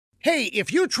Hey,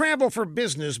 if you travel for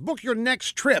business, book your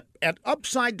next trip at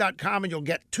Upside.com and you'll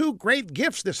get 2 great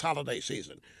gifts this holiday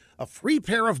season. A free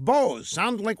pair of Bose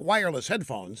SoundLink wireless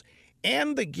headphones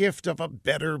and the gift of a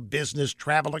better business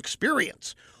travel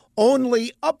experience.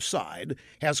 Only Upside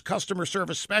has customer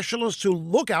service specialists who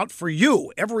look out for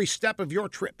you every step of your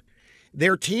trip.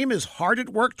 Their team is hard at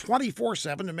work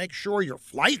 24/7 to make sure your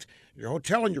flight, your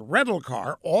hotel, and your rental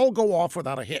car all go off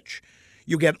without a hitch.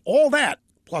 You get all that.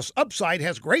 Plus, Upside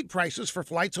has great prices for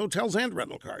flights, hotels, and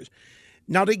rental cars.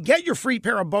 Now, to get your free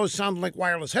pair of Bose SoundLink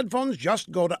wireless headphones,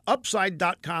 just go to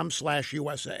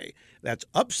upside.com/USA. That's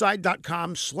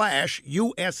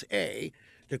upside.com/USA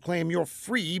to claim your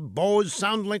free Bose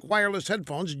SoundLink wireless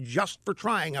headphones just for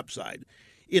trying Upside.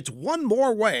 It's one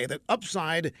more way that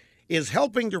Upside is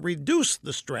helping to reduce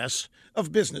the stress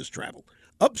of business travel.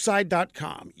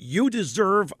 Upside.com. You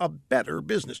deserve a better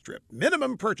business trip.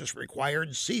 Minimum purchase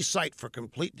required. See site for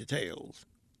complete details.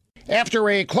 After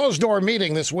a closed-door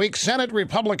meeting this week, Senate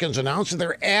Republicans announced that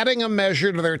they're adding a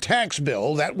measure to their tax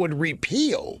bill that would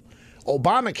repeal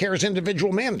Obamacare's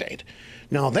individual mandate.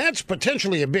 Now, that's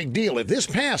potentially a big deal if this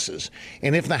passes.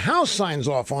 And if the House signs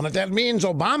off on it, that means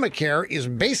Obamacare is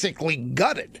basically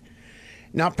gutted.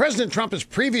 Now, President Trump has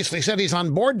previously said he's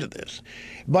on board to this.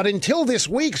 But until this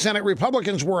week, Senate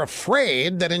Republicans were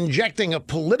afraid that injecting a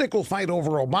political fight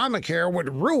over Obamacare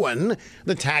would ruin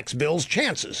the tax bill's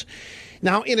chances.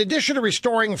 Now, in addition to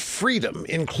restoring freedom,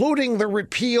 including the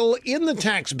repeal in the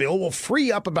tax bill will free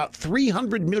up about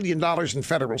 $300 million in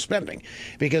federal spending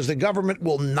because the government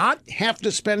will not have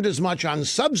to spend as much on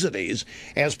subsidies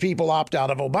as people opt out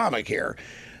of Obamacare.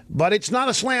 But it's not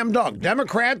a slam dunk.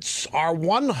 Democrats are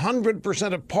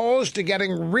 100% opposed to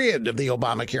getting rid of the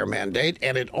Obamacare mandate,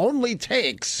 and it only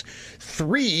takes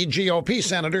 3 GOP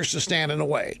senators to stand in the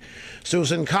way.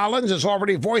 Susan Collins is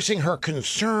already voicing her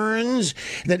concerns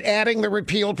that adding the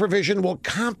repeal provision will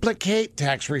complicate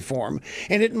tax reform,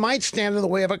 and it might stand in the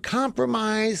way of a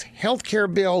compromise health care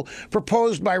bill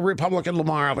proposed by Republican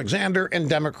Lamar Alexander and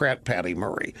Democrat Patty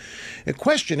Murray. The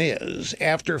question is,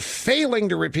 after failing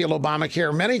to repeal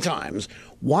Obamacare many times,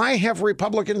 why have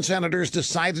Republican senators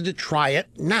decided to try it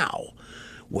now?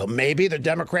 Well, maybe the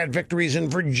Democrat victories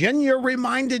in Virginia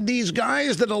reminded these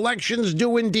guys that elections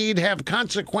do indeed have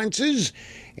consequences,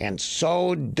 and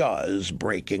so does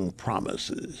breaking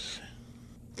promises.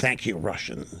 Thank you,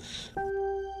 Russians.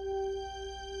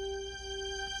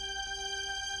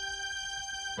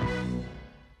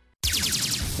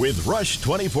 With Rush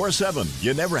 24/7,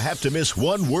 you never have to miss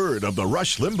one word of the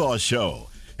Rush Limbaugh Show.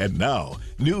 And now,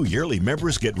 new yearly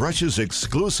members get Rush's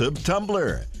exclusive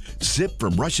tumbler. Sip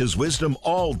from Rush's wisdom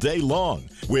all day long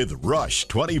with Rush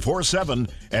 24/7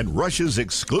 and Rush's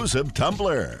exclusive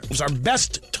tumbler. It's our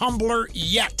best tumbler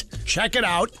yet. Check it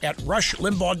out at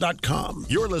rushlimbaugh.com.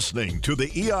 You're listening to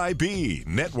the EIB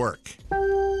Network.